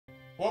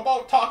what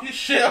about talking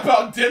shit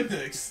about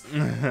Dimnix?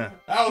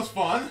 That was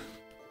fun.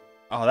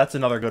 Oh, that's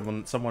another good one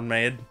that someone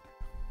made.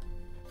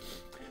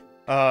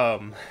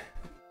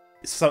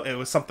 So it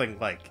was something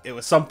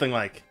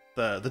like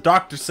the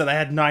doctor said I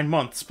had 9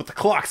 months, but the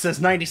clock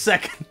says 90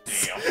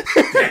 seconds. Damn.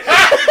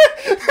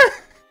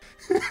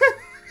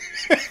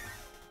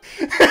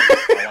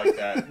 I like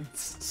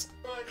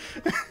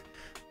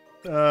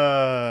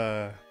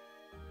that.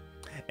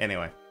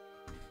 Anyway.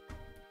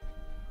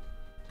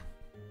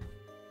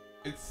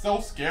 It's so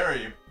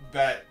scary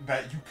that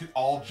you could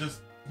all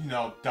just, you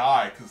know,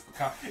 die because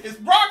is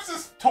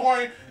Roxas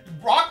toy.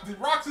 Did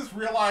Roxas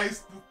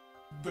realize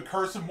the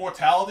curse of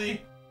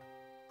mortality?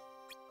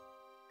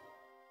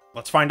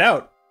 Let's find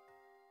out.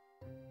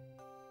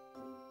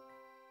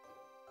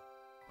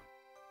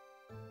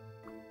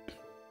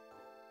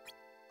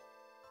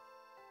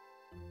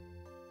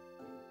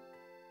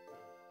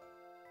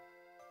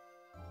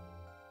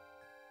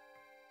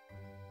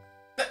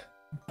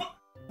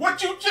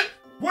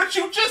 What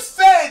you just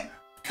said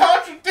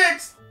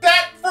contradicts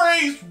that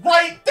phrase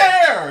right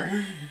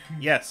there.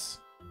 Yes.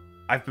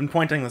 I've been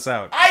pointing this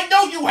out. I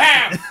know you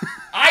have!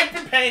 I've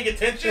been paying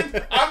attention.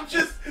 I'm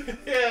just...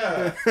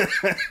 Yeah.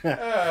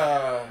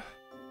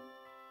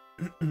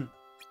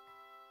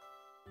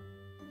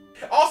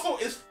 Also,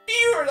 is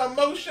fear an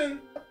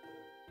emotion?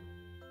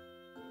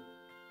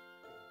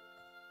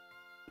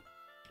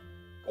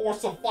 Or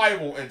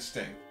survival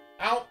instinct?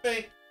 I don't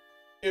think,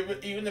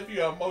 even if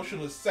you're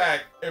emotionally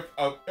sack, if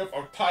a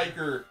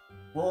tiger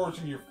roars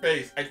in your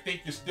face, I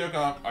think you're still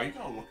gonna... Are you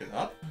gonna look it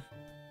up?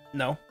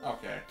 No.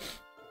 Okay.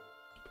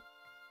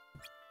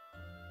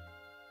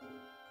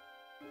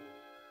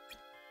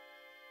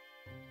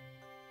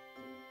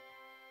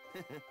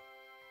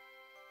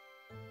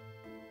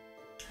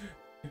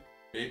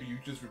 Maybe you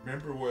just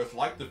remember what it's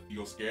like to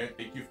feel scared and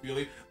think you're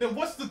feeling. Then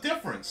what's the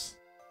difference?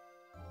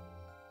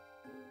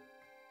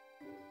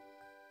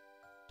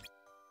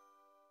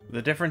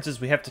 The difference is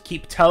we have to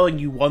keep telling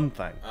you one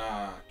thing.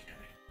 Okay.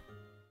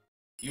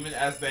 Even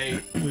as they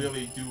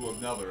clearly do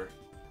another.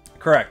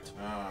 Correct.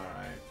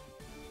 Alright.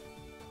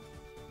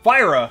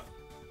 Fyra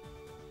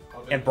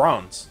and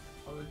bronze.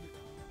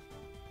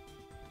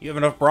 You have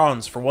enough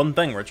bronze for one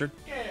thing, Richard.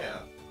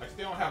 Yeah. I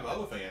still don't have the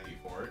other thing I need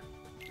for it.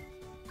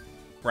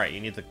 Right, you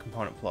need the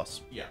component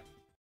plus. Yeah.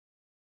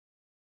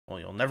 Well,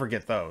 you'll never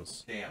get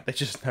those. Damn. They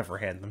just never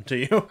hand them to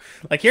you.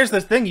 Like, here's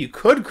this thing you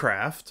could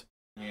craft.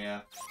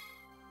 Yeah.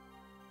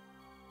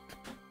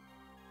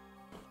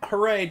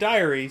 Hooray,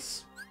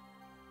 diaries.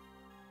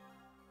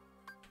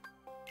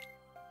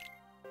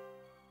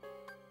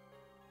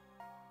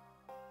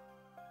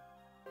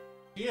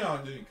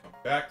 Dion didn't come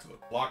back to the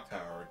clock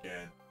tower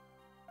again.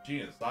 She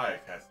and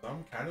Zayak had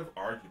some kind of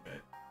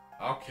argument.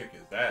 I'll kick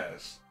his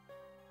ass.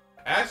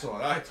 Axel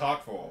and I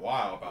talked for a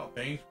while about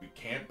things we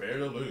can't bear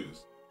to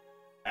lose.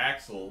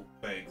 Axel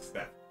thinks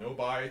that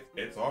nobody,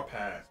 it's our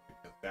past,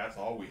 because that's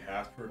all we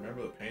have to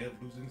remember, the pain of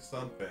losing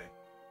something.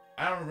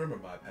 I don't remember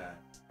my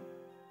past,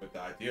 but the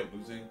idea of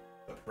losing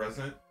the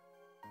present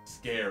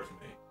scares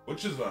me,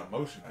 which is an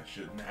emotion I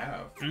shouldn't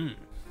have.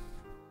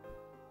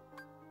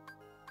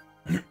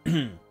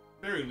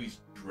 Very least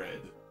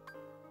dread.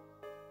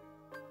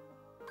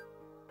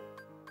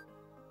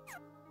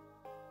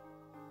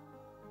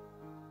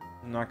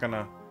 I'm not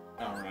gonna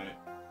Alright.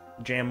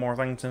 jam more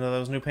things into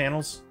those new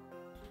panels.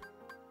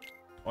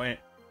 Wait.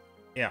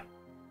 Yeah.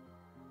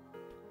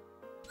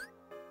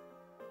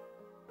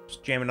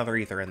 Just jam another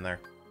ether in there.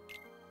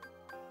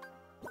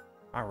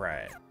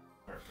 Alright.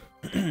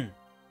 Perfect.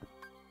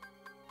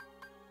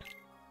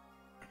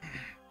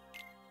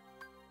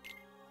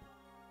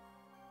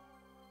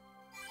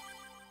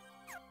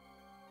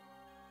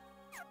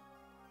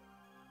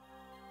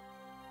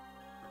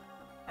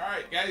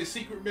 Alright, got any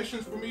secret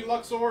missions for me,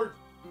 Luxord?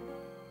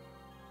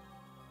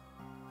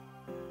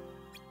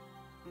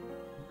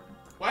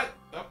 What?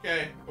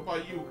 Okay. What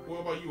about you?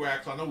 What about you,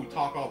 Axel? I know we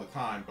talk all the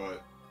time,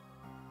 but...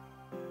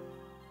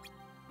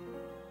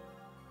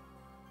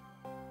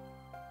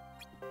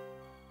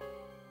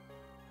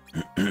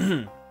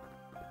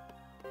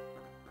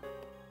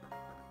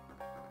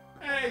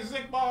 Hey,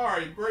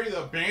 Zigbar, you ready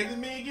to abandon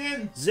me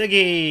again?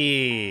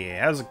 Ziggy!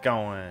 How's it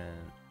going?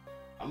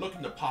 I look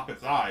into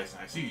Poppet's eyes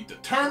and I see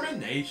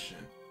determination.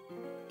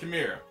 Come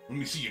here, let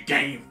me see your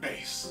game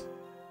face.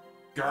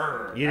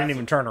 Grr. You didn't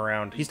even turn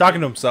around. He's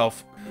talking to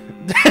himself.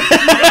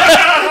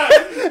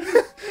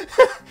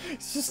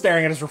 He's just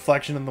staring at his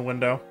reflection in the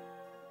window.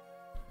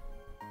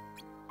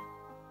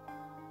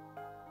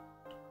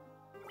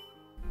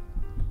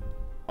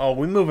 Oh,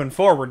 we're moving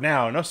forward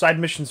now. No side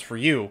missions for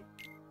you,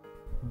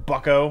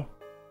 bucko.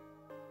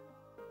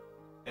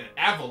 An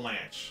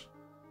avalanche.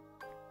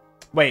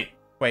 Wait.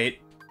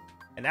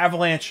 An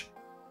avalanche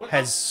What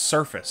has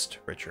surfaced,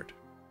 Richard.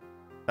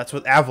 That's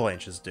what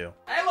avalanches do.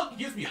 Hey, look, it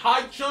gives me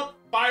high jump,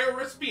 fire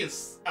recipe, and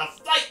a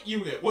sight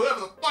unit. Whatever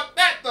the fuck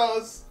that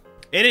does.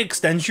 It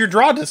extends your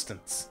draw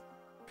distance.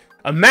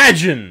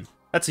 Imagine!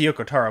 That's a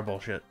Yokotaro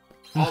bullshit.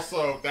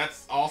 Also,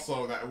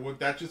 would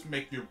that just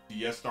make your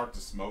DS start to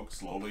smoke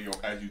slowly or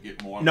as you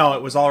get more? No,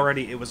 it was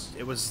already it was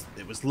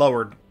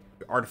lowered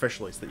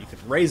artificially so that you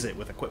could raise it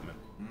with equipment.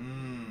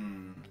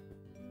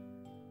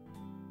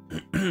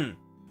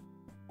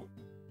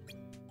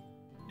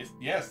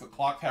 Yes, the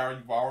clock tower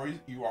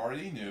you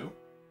already knew.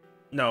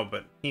 No,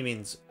 but he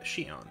means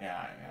Shion.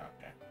 Yeah,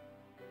 okay.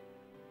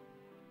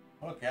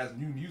 Look, it has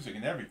new music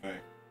and everything.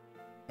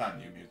 Not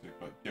new music,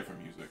 but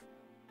different music.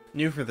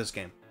 New for this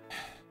game.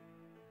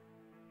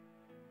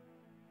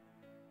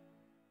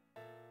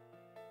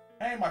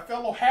 Hey, my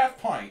fellow half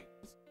pint.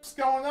 What's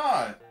going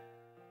on?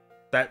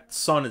 That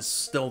sun is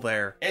still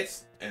there.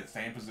 It's in the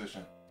same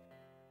position.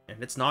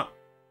 And it's not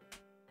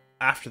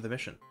after the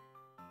mission.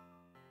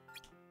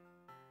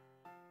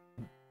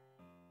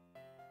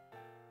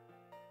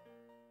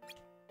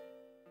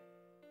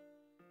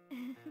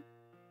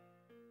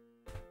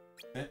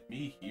 Sent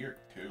me here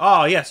too.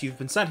 Oh, yes, you've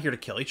been sent here to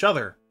kill each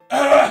other.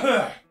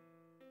 Only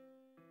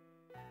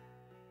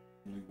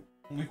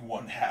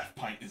one half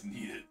pint is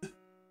needed.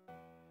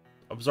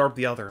 Absorb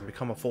the other and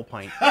become a full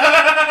pint.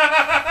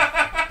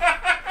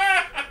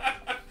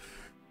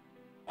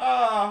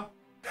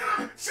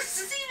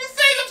 Just even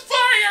saying I'm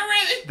sorry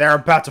already! They're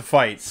about to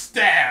fight.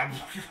 Stab!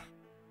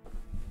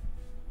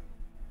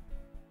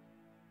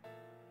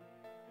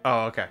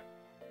 Oh, okay.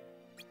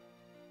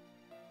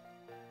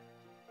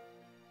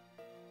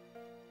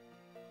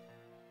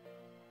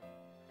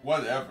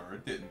 Whatever,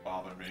 it didn't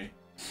bother me.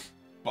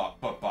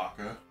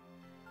 Baka.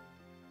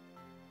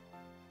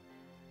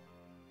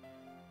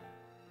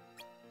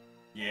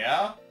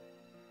 Yeah?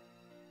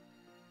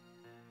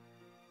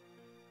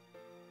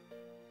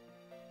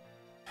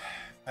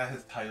 Is that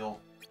his title?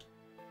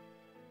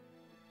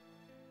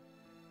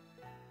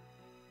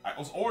 I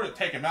was ordered to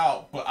take him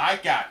out, but I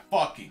got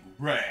fucking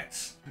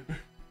rats.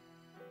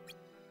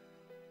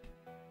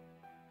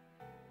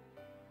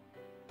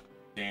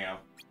 Damn.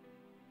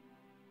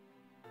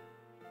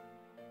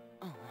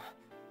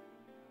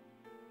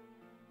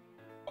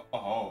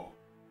 Oh.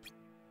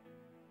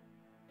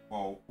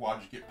 Well,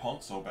 why'd you get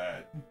punked so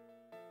bad?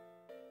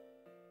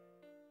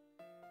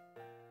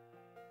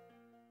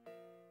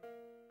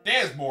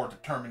 There's more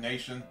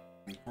determination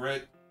and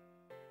grit.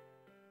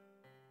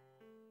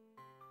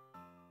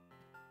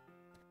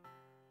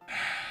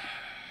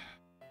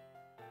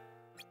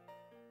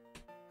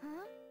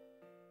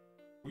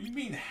 What do you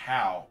mean,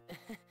 how?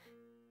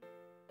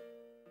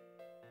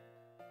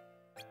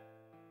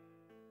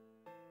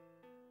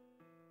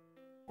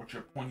 What's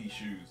your pointy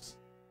shoes?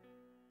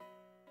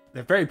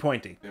 They're very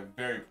pointy. They're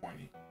very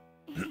pointy.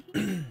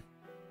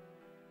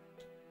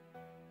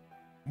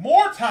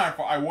 More time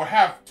for I will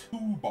have 2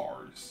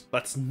 bars.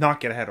 Let's not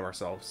get ahead of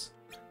ourselves.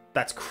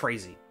 That's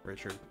crazy,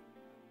 Richard.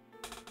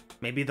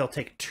 Maybe they'll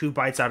take 2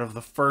 bites out of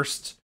the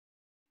first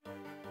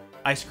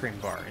ice cream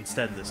bar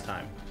instead this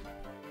time.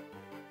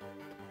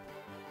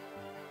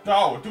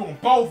 Oh, we're doing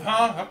both,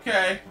 huh?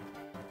 Okay.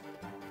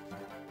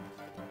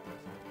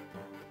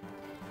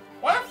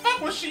 Why the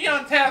fuck was she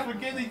on task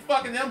with getting these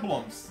fucking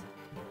emblems?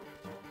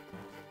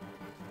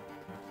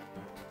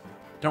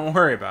 Don't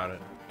worry about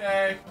it.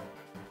 Okay.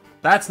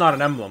 That's not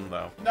an emblem,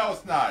 though. No,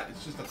 it's not.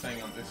 It's just a thing.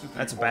 It's just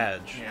That's a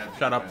badge. Yeah,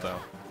 Shut up, though.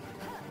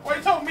 Why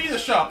you told me to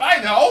shut up?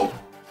 I know.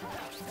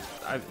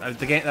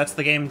 That's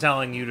the game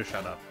telling you to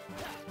shut up.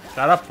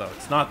 Shut up, though.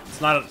 It's not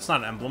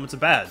an emblem. It's a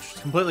badge.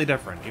 It's completely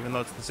different, even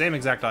though it's the same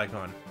exact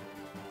icon.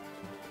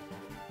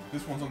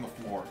 This one's on the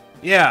floor.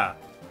 Yeah.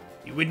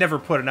 We'd never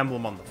put an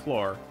emblem on the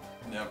floor.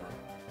 Never.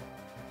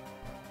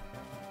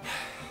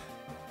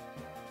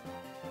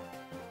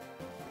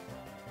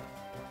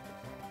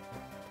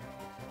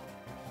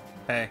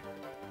 Hey.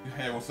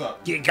 Hey, what's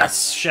up?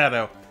 Gigas,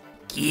 Shadow.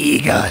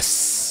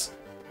 Gigas.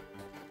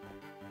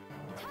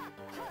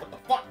 What the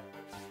fuck?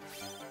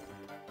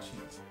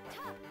 Jesus.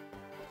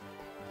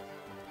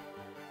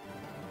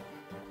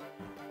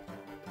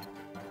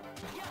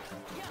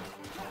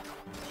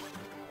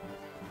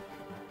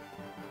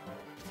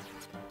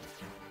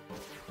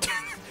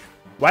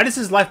 Why does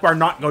his life bar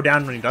not go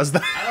down when he does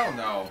that? I don't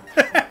know.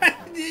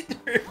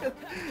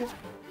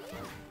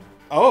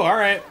 Oh,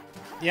 alright.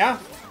 Yeah.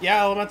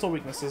 Yeah, elemental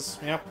weaknesses.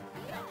 Yep.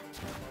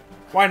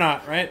 Why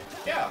not, right?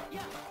 Yeah.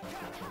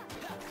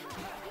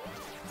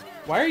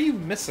 Why are you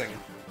missing?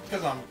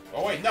 Because I'm...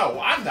 Oh, wait, no,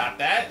 I'm not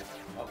that.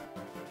 Oh.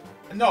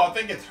 No, I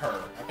think it's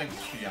her. I think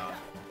it's Shion.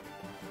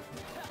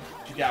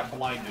 She got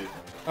blinded.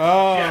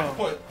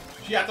 Oh.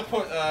 She had to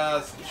put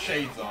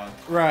shades on.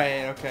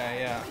 Right,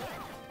 okay, yeah.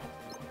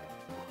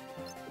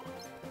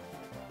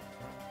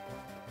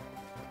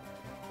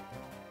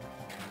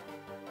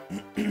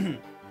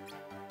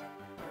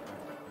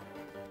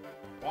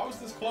 Why was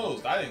this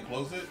closed? I didn't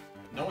close it.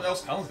 No one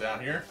else comes down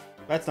here.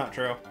 That's not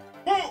true.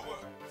 Whoa!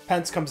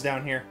 Pence comes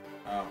down here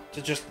Oh.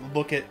 to just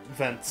look at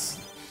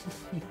vents.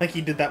 Like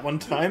he did that one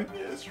time.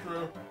 Yeah, it's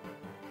true.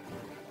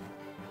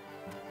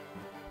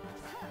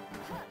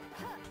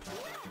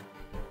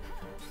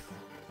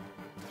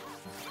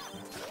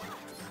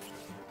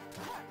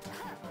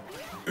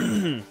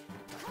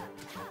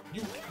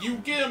 You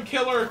get him,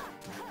 killer!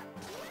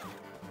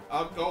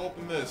 I'll go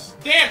open this.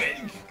 Damn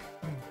it!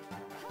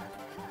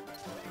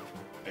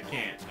 I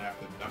can't. I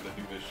have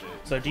to do this shit.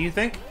 So do you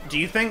think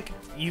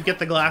you get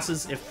the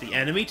glasses if the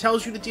enemy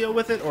tells you to deal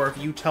with it, or if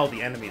you tell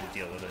the enemy to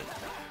deal with it?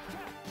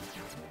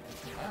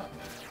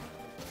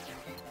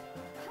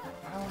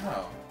 I don't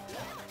know.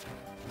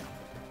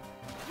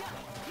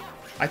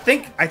 I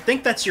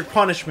think that's your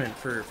punishment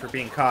for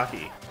being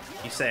cocky.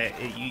 You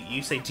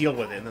say deal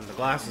with it, and then the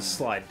glasses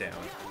slide down.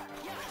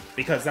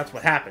 Because that's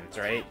what happens,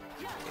 right?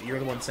 You're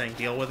the one saying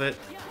deal with it,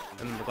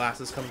 and then the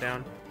glasses come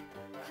down.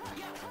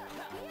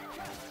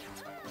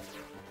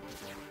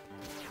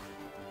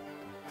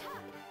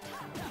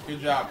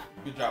 Good job,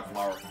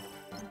 Flower.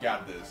 You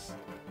got this.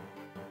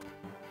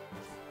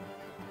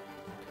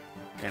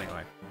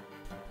 Anyway.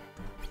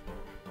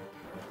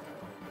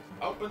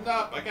 Open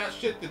up, I got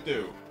shit to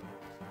do.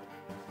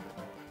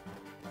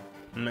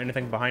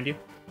 Anything behind you?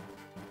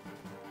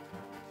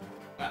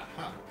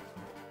 Uh-huh.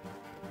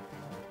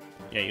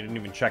 Yeah, you didn't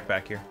even check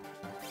back here.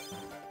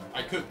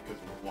 I couldn't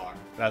because it was locked.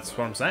 That's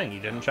what I'm saying, you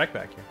didn't check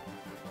back here.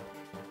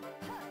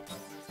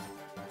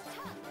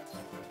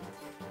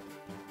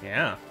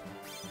 Yeah.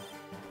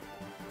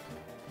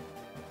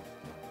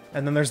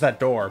 And then there's that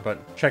door,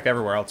 but check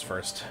everywhere else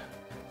first.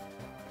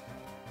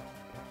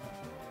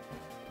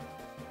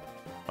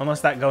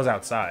 Unless that goes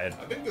outside.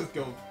 I think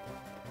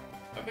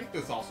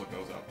this also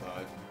goes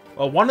outside.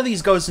 Well, one of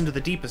these goes into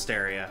the deepest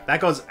area. That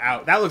goes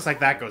out. That looks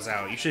like that goes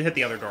out. You should hit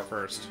the other door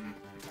first.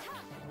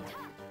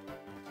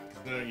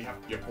 Then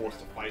you're forced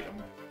to fight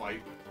them.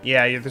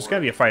 Yeah, there's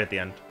gonna be a fight at the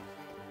end.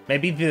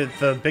 Maybe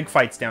the big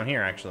fight's down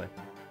here, actually.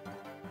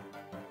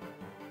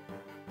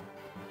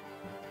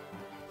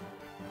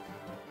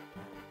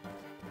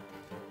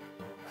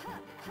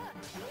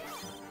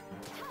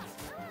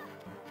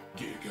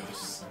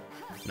 Gigas.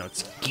 No,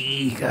 it's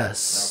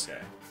Gigas. Okay.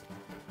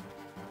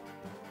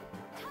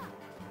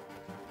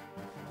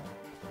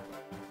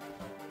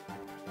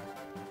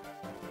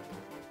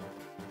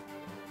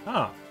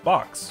 Ah,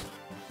 box.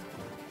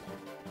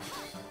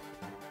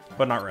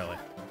 But not really.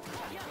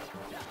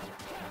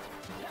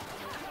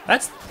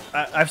 That's...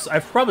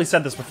 I've probably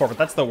said this before, but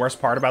that's the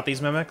worst part about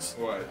these mimics.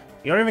 What?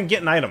 You don't even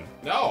get an item.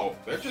 No,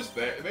 they're just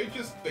there. They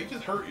just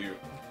hurt you.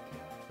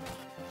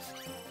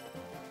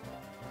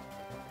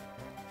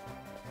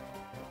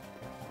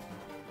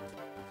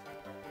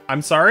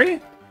 I'm sorry?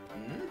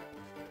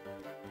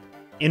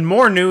 In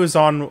more news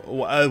on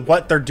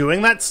what they're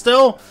doing that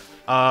still,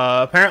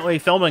 apparently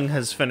filming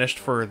has finished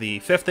for the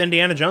 5th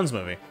Indiana Jones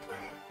movie.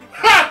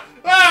 Ha!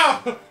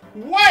 Ah!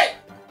 What?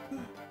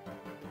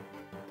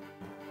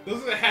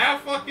 Does it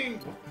have fucking...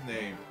 What's the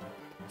name?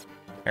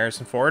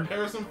 Harrison Ford?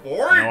 Harrison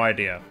Ford? No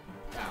idea.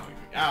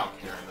 I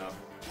don't care enough.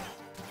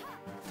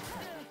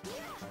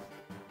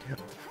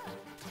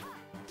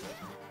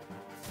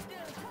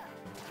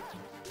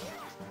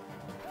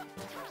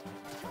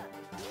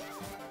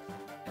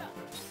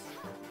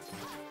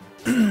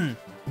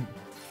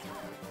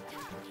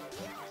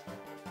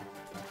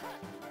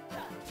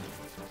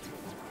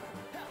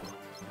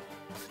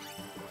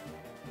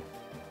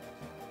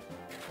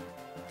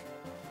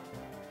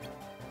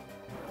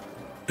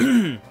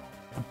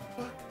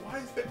 Why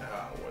is that?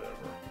 Whatever.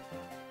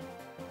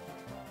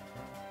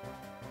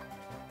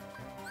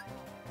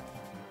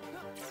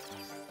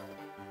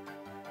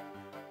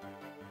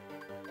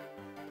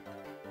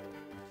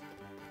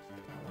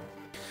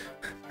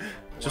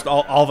 Just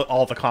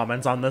all the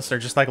comments on this are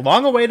just like,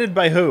 long awaited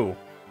by who?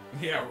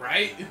 Yeah,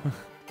 right?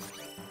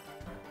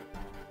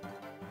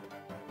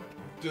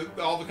 Just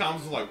all the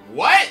comments are like,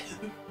 what?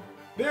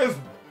 There's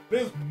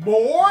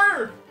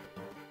more?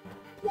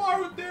 Why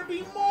would there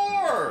be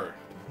more?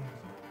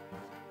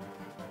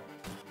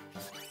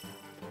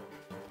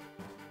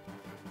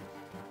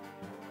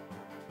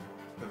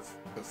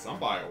 Cause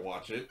somebody will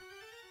watch it,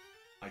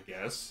 I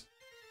guess.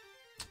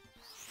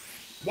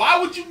 Why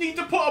would you need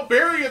to put a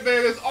barrier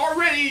there that's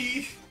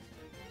already...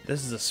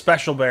 This is a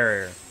special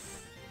barrier.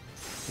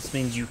 This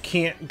means you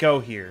can't go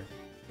here.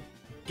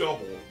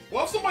 Double.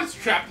 What if somebody's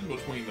trapped in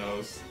between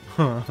those?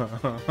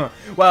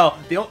 Well,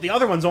 the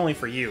other one's only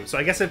for you, so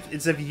I guess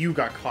it's if you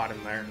got caught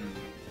in there.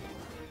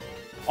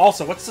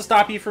 Also, what's to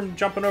stop you from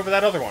jumping over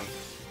that other one?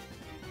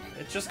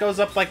 It just goes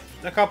up like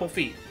a couple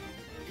feet.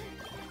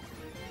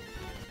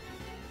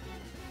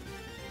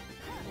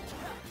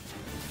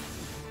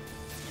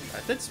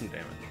 That did some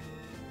damage.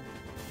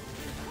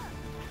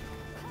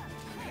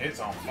 It's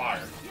on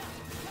fire.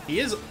 He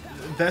is...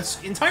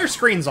 This entire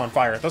screen's on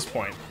fire at this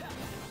point.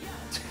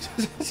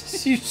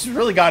 You just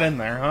really got in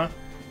there, huh?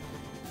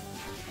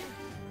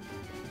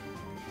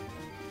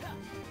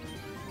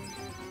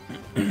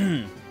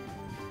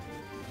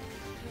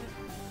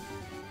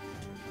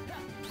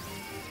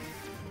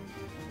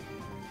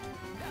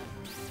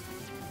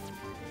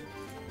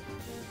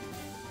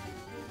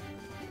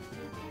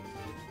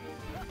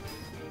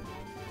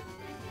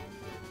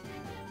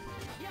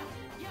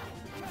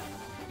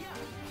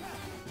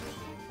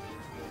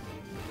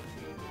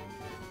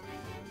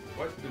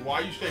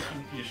 Why are you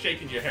shaking? You're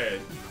shaking your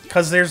head.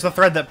 Because there's the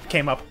thread that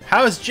came up.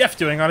 How is Jeff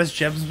doing on his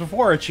Jebs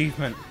Before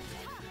achievement?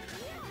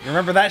 You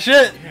remember that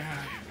shit? Yeah.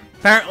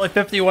 Apparently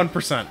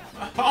 51%.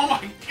 Oh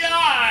my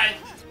god!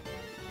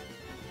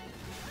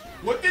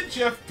 What did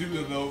Jeff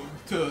do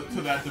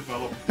to that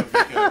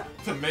developer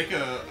to make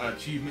a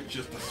achievement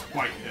just to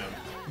spite him?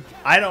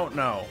 I don't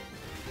know,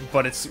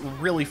 but it's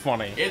really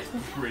funny. It's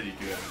pretty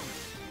good.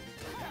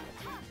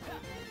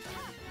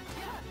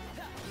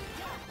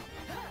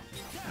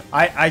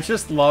 I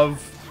just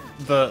love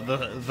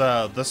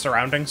the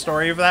surrounding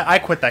story of that. I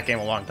quit that game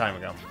a long time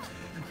ago,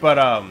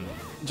 but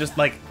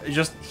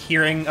just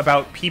hearing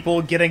about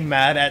people getting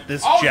mad at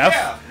this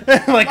Jeff.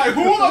 Yeah. like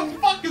who the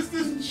fuck is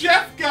this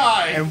Jeff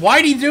guy? And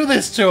why'd he do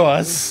this to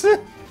us?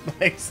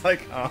 It's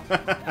like, oh.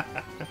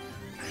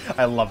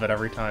 I love it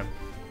every time.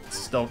 It's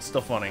still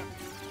funny.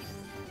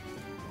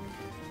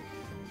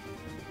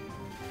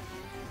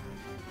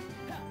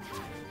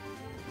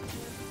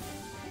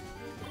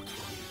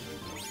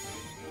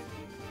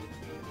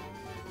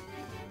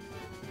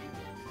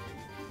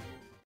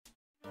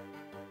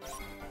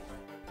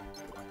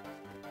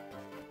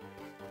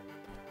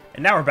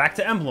 And now we're back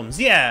to emblems,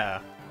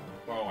 yeah!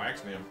 Well,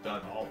 actually, I'm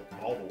done all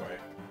the way.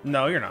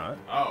 No, you're not.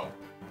 Oh.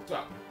 So,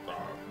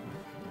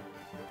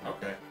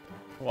 okay.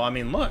 Well, I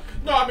mean, look.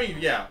 No, I mean,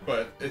 yeah,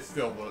 but it's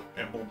still the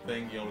emblem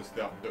thing, you know, the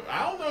stuff.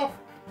 I don't know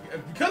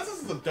if, because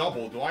this is a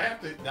double, do I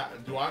have to,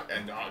 do I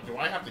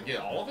have to get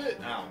all of it?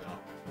 I don't know.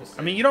 We'll see.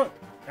 I mean, you don't,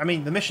 I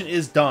mean, the mission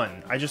is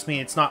done. I just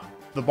mean it's not,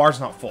 the bar's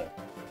not full.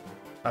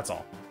 That's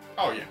all.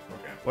 Oh, yeah,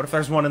 okay. What if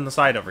there's one in the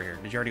side over here?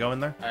 Did you already go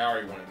in there? I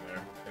already went in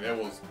there, and it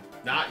was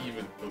not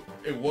even,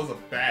 it was a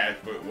badge,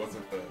 but it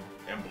wasn't the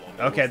emblem.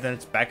 Okay, then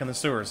it's back in the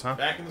sewers, huh?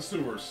 Back in the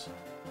sewers.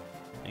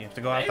 You have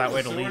to go out that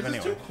way to leave anyway.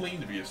 It's too clean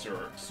to be a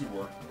sewer.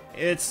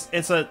 It's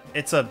a.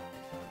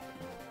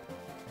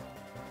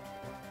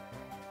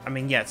 I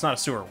mean, yeah, it's not a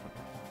sewer.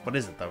 What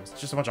is it though? It's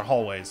just a bunch of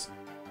hallways.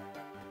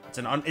 It's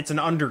an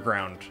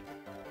underground.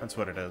 That's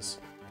what it is.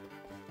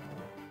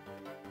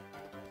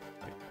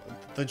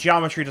 The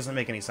geometry doesn't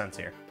make any sense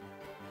here.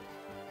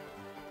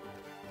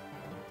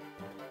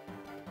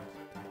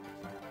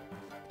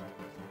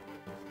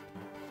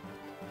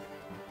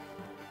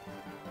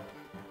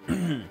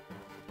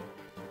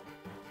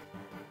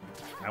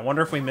 I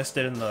wonder if we missed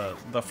it in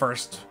the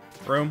first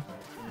room,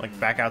 like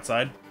back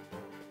outside.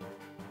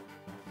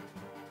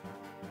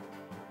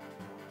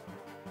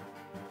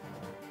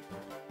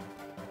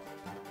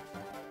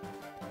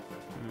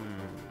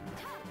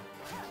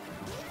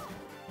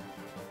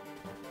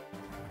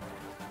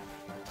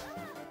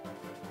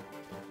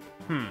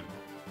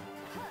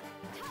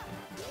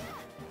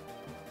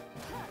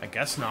 I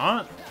guess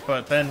not,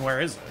 but then where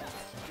is it?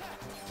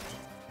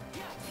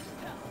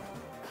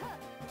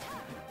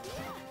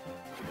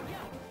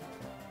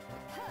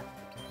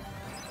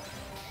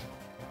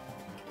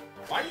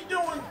 Why are you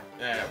doing?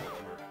 Whatever.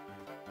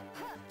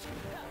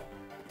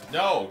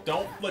 No,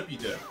 don't flippy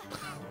dip.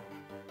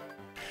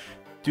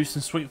 Do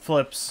some sweet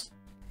flips.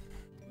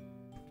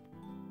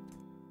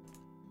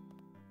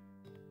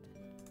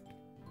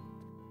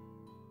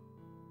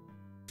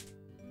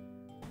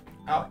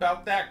 How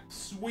about that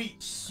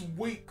sweet,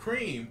 sweet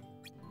cream?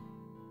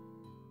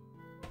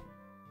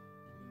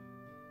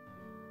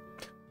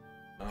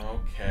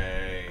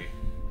 Okay.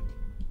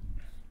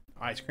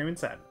 Ice cream and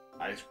sadness.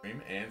 Ice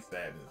cream and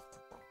sadness.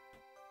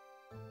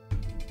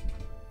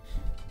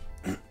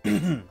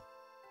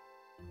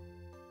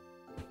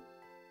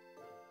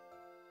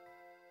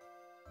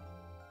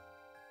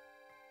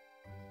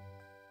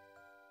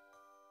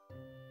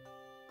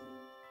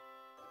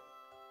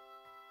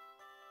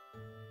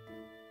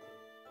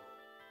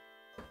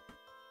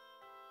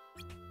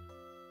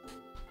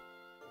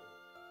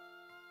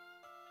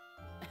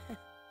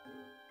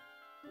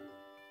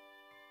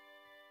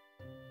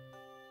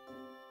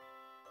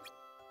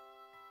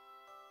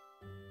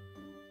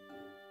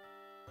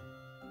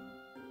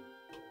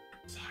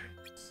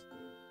 Silence.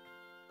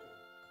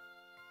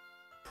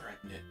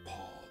 Pregnant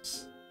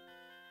pause.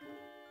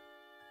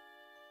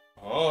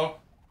 Oh.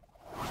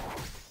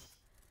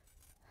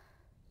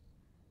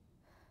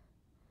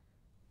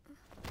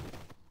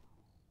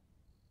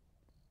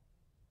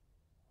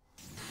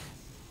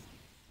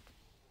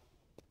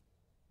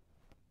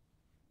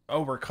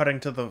 Oh, we're cutting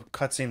to the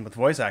cutscene with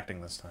voice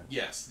acting this time.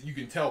 Yes, you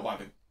can tell by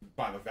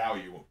the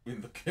value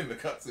in the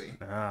cutscene.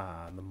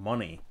 Ah, the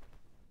money.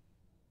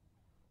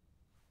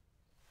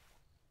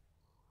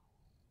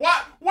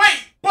 What?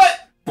 Wait,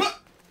 but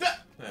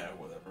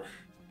whatever.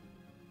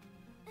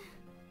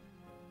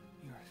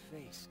 Your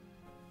face.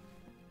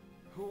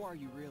 Who are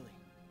you really?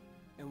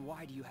 And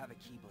why do you have a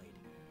keyblade?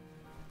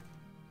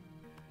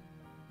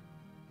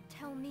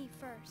 Tell me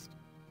first,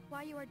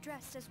 why you are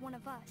dressed as one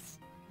of us.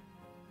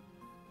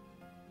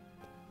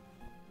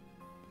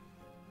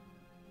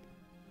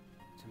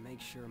 To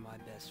make sure my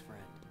best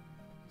friend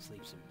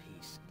sleeps in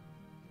peace.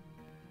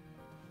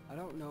 I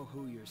don't know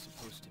who you're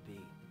supposed to be.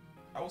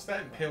 How was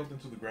that impaled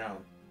into the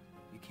ground?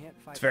 You can't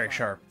fight It's very fire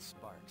sharp. with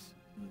sparks.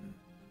 Mm-hmm.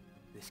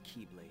 This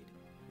keyblade,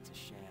 it's a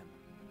sham.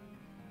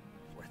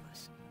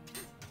 Worthless.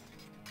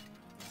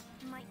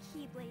 My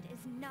keyblade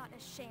is not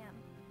a sham.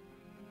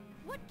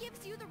 What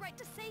gives you the right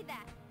to say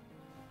that?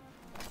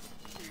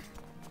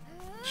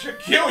 Should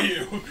kill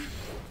you!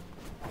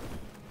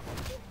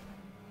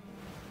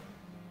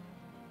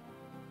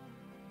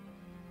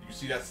 You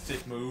see that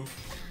sick move?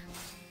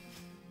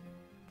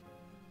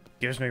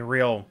 Gives me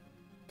real...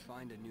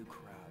 Find a new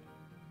crowd.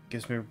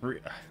 Gives me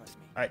Trust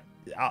me.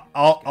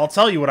 I'll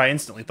tell you what I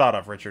instantly thought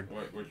of, Richard.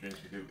 What'd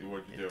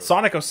you do?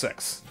 Sonic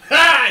 06.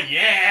 Ha!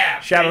 Yeah!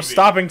 Shadow baby.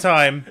 stopping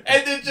time.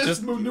 And then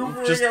just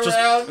maneuvering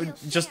around.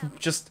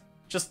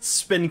 Just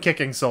spin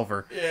kicking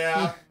Silver.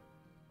 Yeah.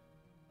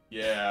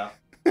 Yeah.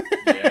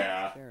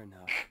 Yeah. Fair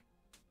enough.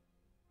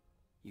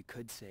 You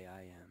could say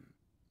I am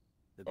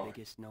the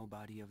biggest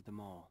nobody of them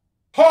all.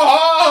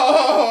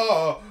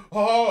 Oh,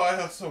 I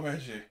felt so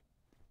edgy.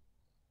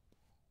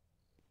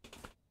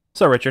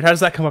 So, Richard, how does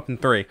that come up in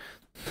 3?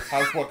 How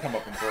does what come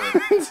up in 3?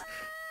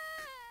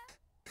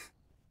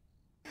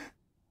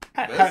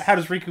 How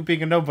does Riku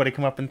being a nobody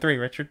come up in 3,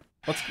 Richard?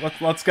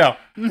 Let's go.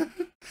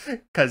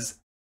 Cause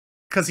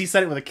he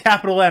said it with a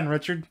capital N,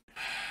 Richard.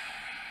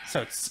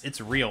 So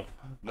it's real,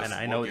 and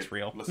I know it's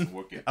real. Listen,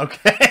 we'll get.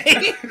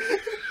 Okay.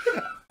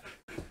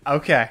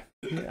 Okay.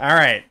 All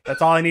right.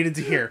 That's all I needed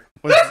to hear.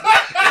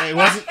 It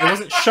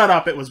wasn't shut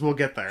up. It was we'll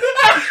get there.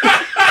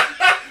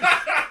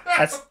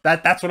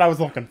 That's what I was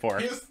looking for.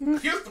 Here's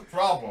the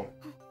problem.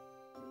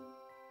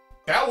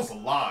 That was a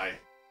lie.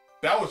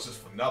 That was just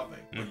for nothing.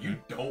 But you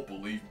don't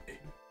believe me.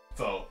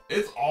 So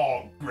it's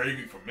all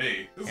gravy for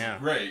me. This is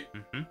great.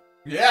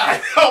 Yeah, I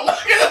know.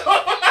 Look at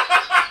him.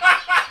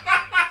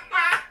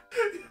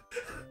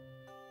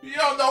 You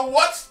don't know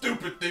what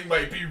stupid thing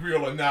might be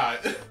real or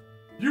not.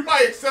 You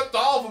might accept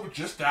all of them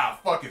just out of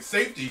fucking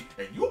safety,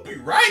 and you'll be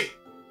right.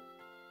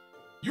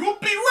 You'll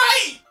be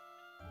right.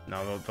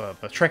 No,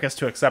 the trick is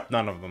to accept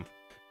none of them,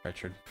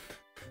 Richard.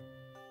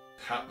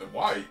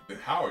 Why? Then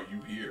how are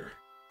you here?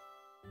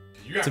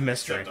 You have It's a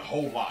mystery. To accept a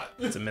whole lot.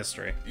 It's a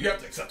mystery. You have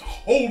to accept a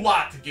whole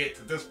lot to get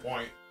to this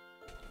point.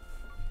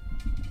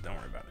 Don't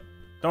worry about it.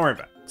 Don't worry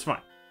about it. It's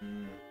fine.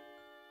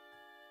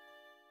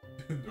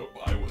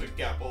 Nobody with a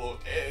capital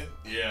N.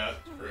 Yeah,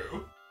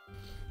 true.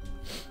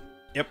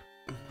 Yep.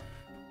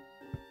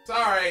 It's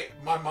alright.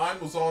 My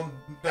mind was on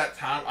that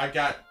time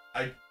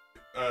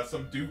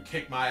some dude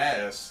kicked my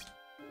ass.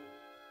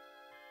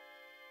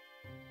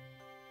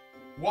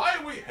 Why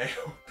are we...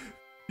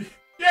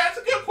 Yeah, it's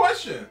a good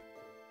question.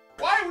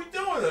 Why are we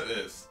doing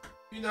this?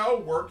 You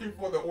know, working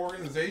for the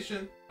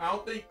organization? I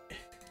don't think...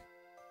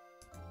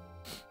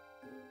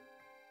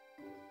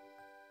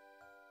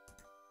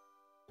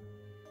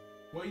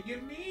 What do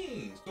you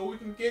mean? So we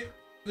can get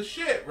the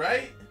shit,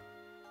 right?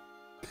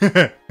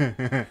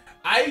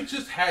 I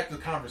just had the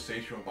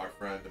conversation with my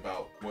friend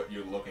about what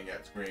you're looking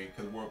at screen,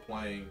 because we're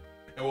playing,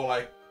 and we're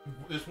like,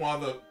 it's one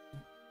of the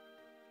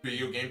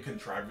video game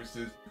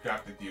contrivances you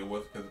have to deal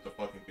with because it's a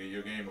fucking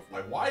video game. Of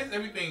like, why is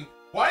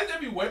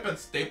every weapon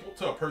stapled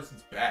to a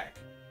person's back?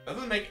 That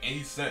doesn't make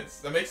any sense.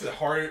 That makes it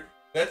harder.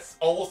 That's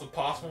almost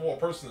impossible for a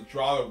person to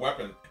draw their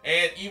weapon.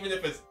 And even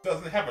if it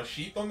doesn't have a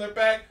sheath on their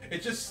back,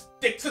 it just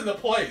sticks into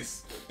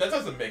place. That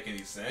doesn't make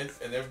any sense.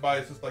 And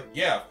everybody's just like,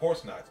 yeah, of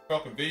course not. It's a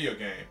fucking video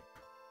game.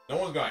 No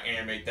one's gonna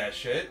animate that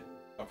shit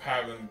of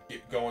having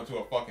it go into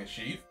a fucking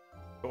sheath.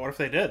 But what if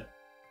they did?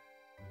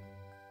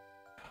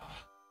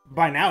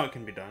 By now it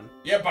can be done.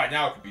 Yeah, by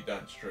now it can be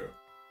done, it's true.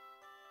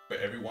 But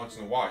every once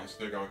in a while, you're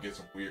still gonna get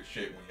some weird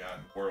shit when you're out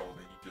in the world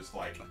and you just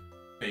like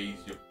phase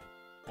your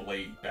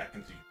blade back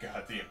into your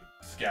goddamn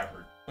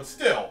scabbard. But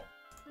still,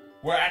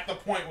 we're at the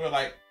point where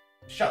like,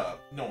 shut up,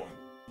 no one,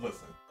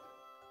 listen.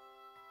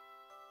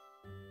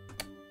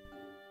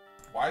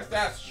 Why is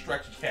that a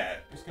stretchy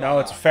cat? No,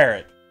 it's a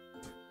ferret.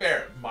 It's a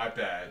ferret, my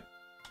bad.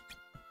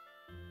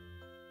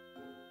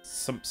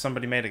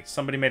 Somebody made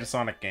a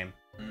Sonic game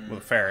with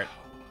a ferret.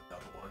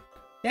 Another one.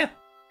 Yeah.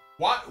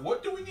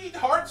 What do we need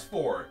hearts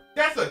for?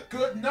 That's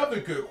another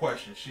good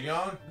question,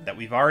 Shion. That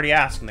we've already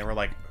asked, and they were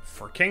like,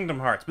 for Kingdom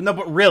Hearts. But no,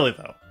 but really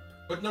though.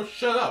 But no,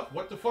 shut up.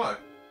 What the fuck?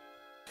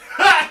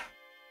 Ha!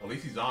 At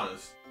least he's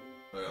honest.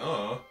 Like,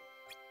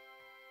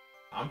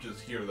 I'm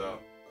just here though.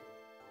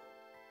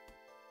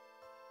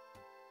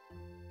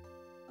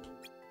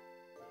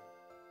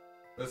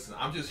 Listen,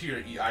 I'm just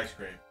here to eat ice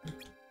cream.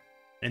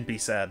 And be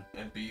sad.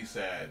 And be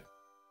sad.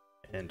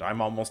 And I'm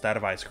almost out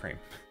of ice cream.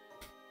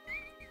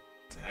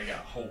 And I got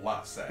a whole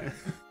lot sad.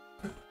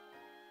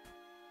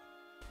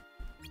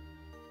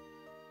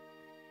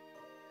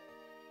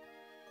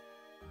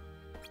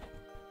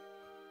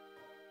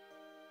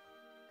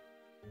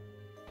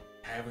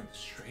 Having the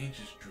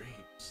strangest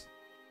dreams.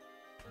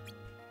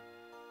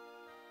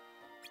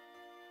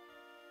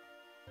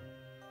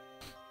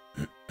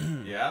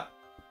 Yeah?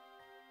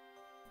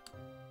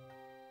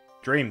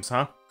 Dreams,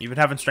 huh? You've been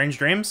having strange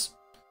dreams?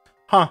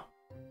 Huh.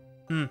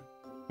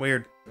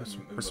 Weird.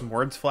 There's some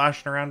words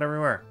flashing around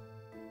everywhere.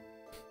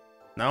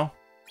 No?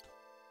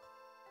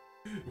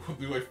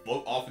 Do I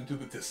float off into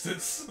the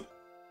distance?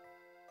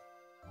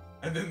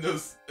 And then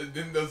does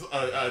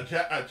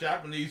a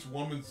Japanese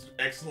woman's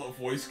excellent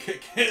voice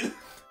kick in?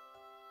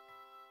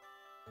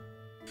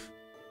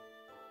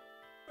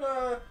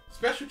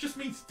 Special just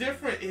means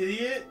different,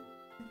 idiot.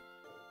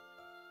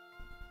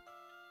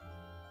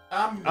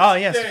 Oh,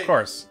 yes, of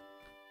course.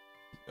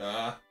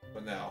 But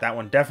now. That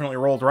one definitely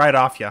rolled right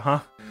off you,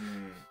 huh?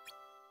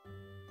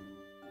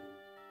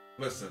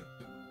 Listen,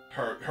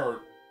 her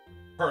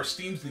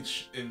esteem's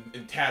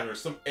in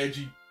tatters. Some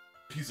edgy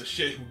piece of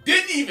shit who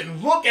didn't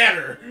even look at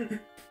her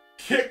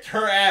kicked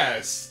her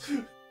ass.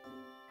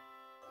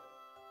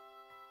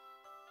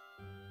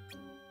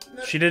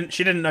 She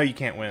didn't know you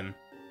can't win.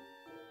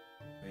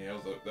 Yeah,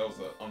 that was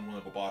an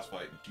unwinnable boss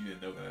fight, and she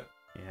didn't know that.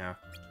 Yeah.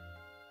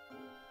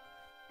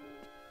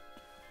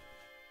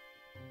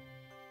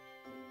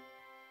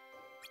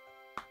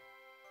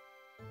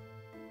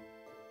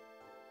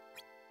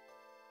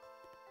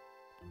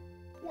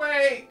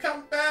 Wait,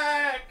 come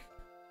back!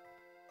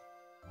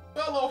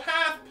 Fellow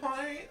half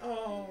pint!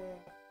 Oh.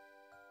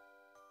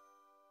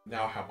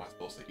 Now how am I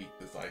supposed to eat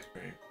this ice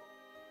cream?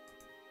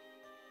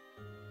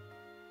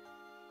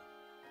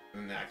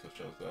 And then Axel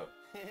shows up.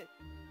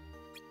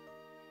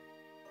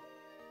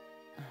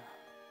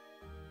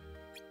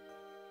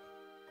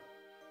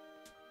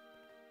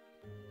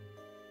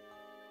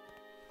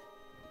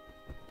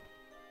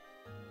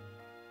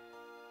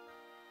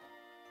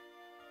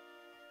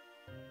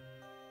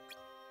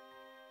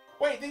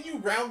 Wait, did you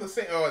round the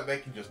same? Oh, they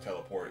can just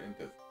teleport.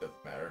 It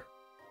doesn't matter.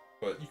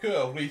 But you could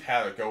at least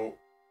have it go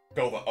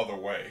the other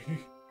way.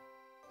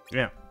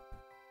 Yeah.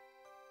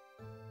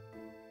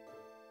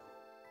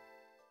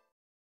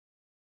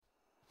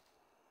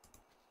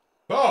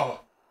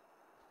 Oh!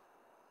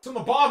 It's on the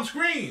bottom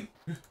screen!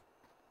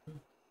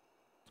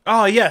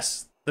 Oh,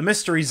 yes. The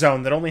mystery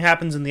zone that only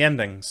happens in the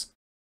endings.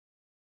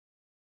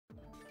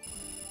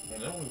 Well,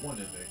 there's only one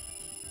ending.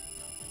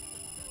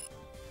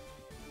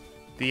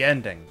 The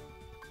ending.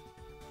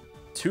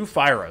 2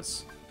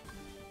 Fyras.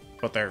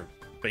 But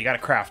you gotta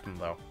craft them,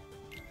 though.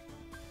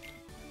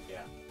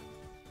 Yeah.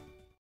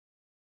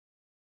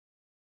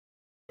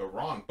 The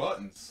wrong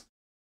buttons.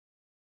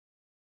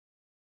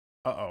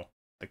 Uh-oh.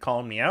 They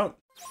calling me out?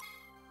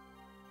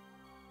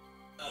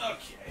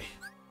 Okay.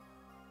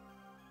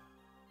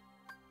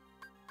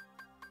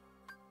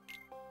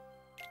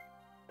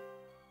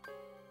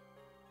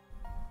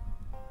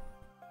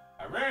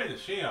 I ran into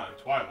Shion in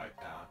Twilight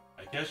Town.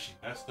 I guess she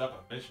messed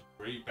up a mission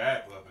pretty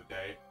bad the other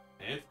day,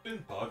 and it's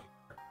been bugging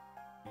her.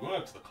 We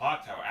went up to the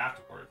clock tower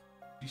afterwards.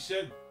 She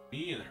said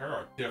me and her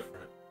are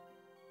different,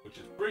 which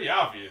is pretty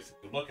obvious if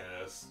you look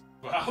at us,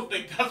 but I don't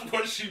think that's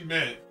what she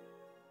meant.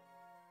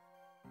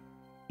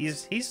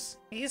 He's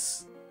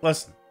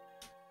listen.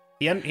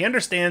 He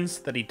understands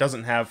that he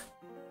doesn't have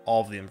all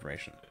of the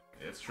information.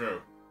 It's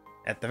true.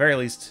 At the very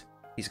least,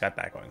 he's got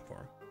that going for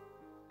him.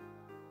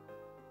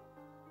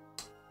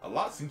 A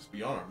lot seems to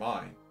be on our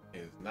mind.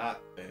 It's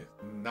not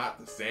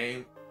the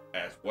same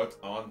as what's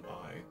on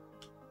mine.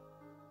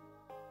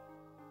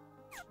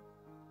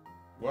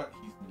 What?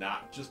 He's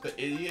not just an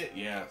idiot?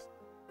 Yeah,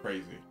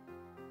 crazy.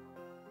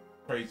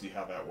 Crazy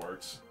how that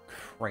works.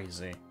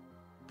 Crazy.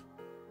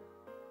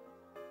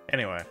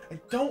 Anyway. I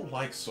don't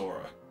like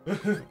Sora.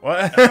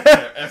 What?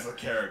 as a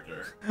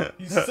character.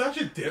 He's such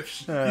a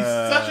dipshit. He's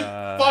such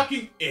a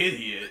fucking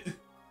idiot.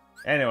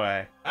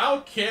 Anyway. I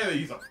don't care that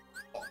he's a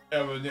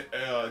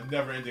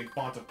never-ending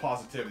font of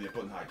positivity and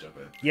putting high jump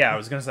in. Yeah, I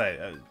was gonna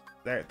say,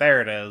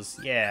 there it is.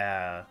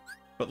 Yeah.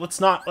 But let's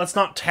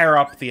not tear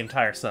up the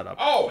entire setup.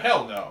 Oh,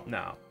 hell no.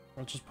 No.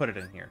 We'll just put it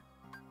in here.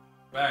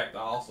 In fact,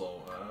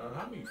 also,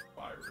 how many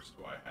fires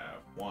do I have?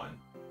 1.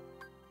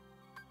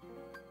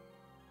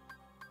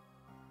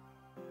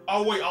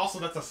 Oh wait, also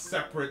that's a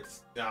separate...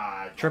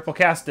 Triple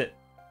cast it.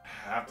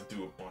 I have to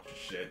do a bunch of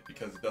shit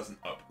because it doesn't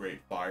upgrade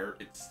fire.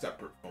 It's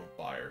separate from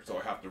fire, so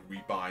I have to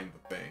rebind the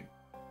thing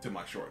to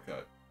my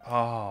shortcut.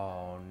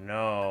 Oh,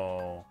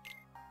 no.